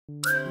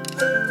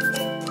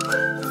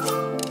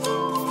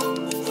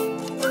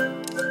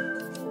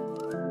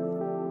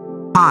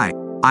Hi,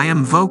 I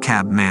am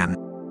Vocab Man.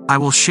 I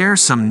will share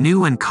some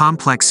new and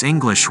complex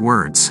English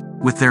words,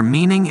 with their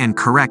meaning and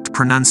correct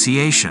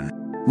pronunciation,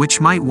 which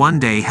might one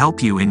day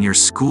help you in your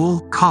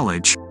school,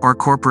 college, or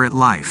corporate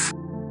life.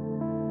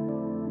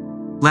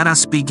 Let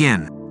us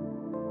begin.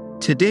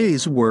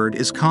 Today's word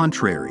is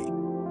contrary,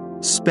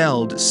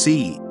 spelled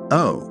C-O-N-T-R-A-R-Y.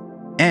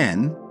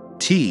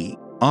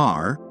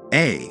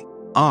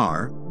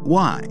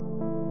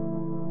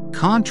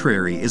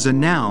 Contrary is a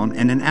noun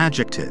and an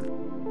adjective.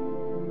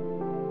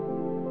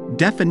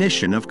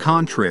 Definition of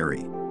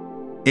contrary: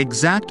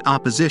 exact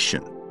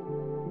opposition.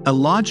 A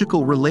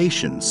logical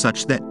relation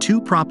such that two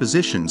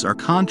propositions are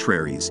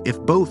contraries if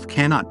both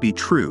cannot be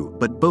true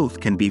but both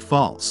can be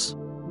false.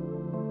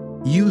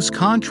 Use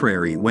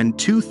contrary when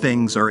two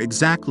things are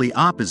exactly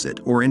opposite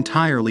or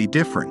entirely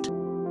different.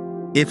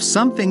 If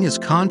something is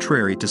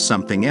contrary to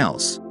something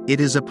else,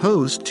 it is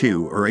opposed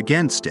to or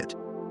against it.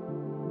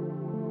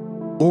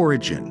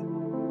 Origin: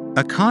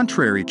 a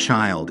contrary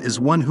child is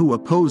one who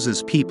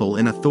opposes people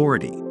in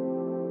authority.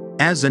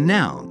 As a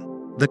noun,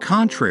 the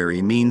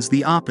contrary means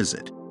the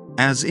opposite,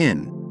 as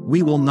in,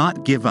 we will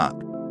not give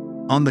up.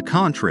 On the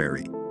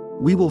contrary,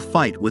 we will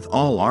fight with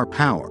all our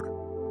power.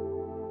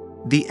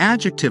 The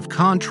adjective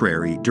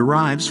contrary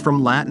derives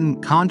from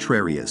Latin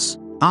contrarius,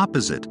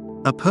 opposite,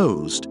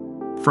 opposed,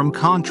 from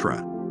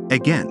contra,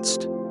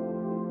 against.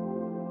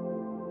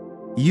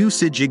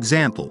 Usage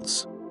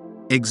examples.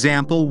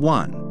 Example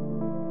 1.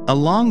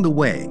 Along the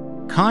way,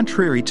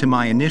 contrary to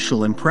my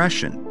initial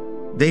impression,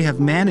 they have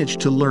managed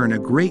to learn a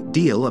great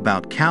deal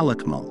about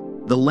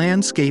Calakmul, the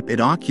landscape it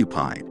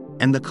occupied,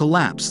 and the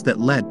collapse that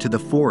led to the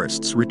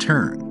forest's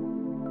return.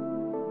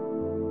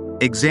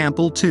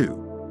 Example 2.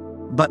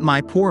 But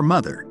my poor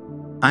mother,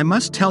 I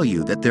must tell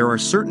you that there are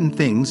certain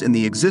things in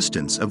the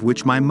existence of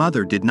which my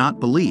mother did not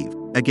believe,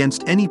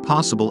 against any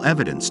possible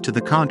evidence to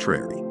the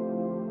contrary.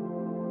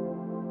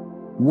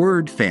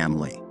 Word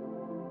family.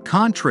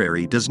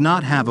 Contrary does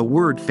not have a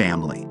word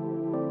family.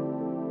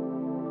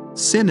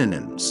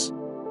 Synonyms: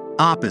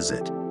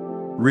 opposite,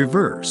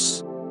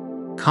 reverse,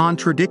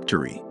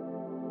 contradictory,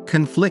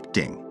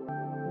 conflicting.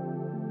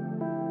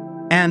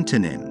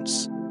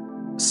 Antonyms: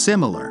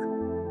 similar,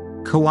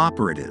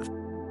 cooperative,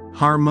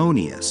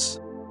 harmonious,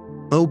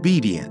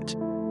 obedient.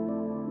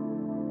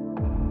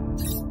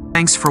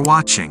 Thanks for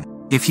watching.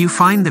 If you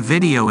find the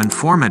video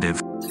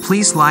informative,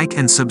 please like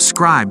and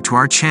subscribe to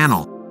our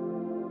channel.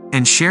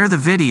 And share the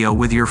video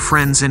with your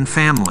friends and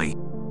family.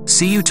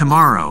 See you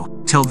tomorrow.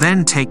 Till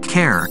then, take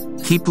care,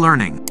 keep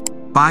learning.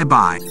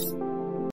 Bye-bye.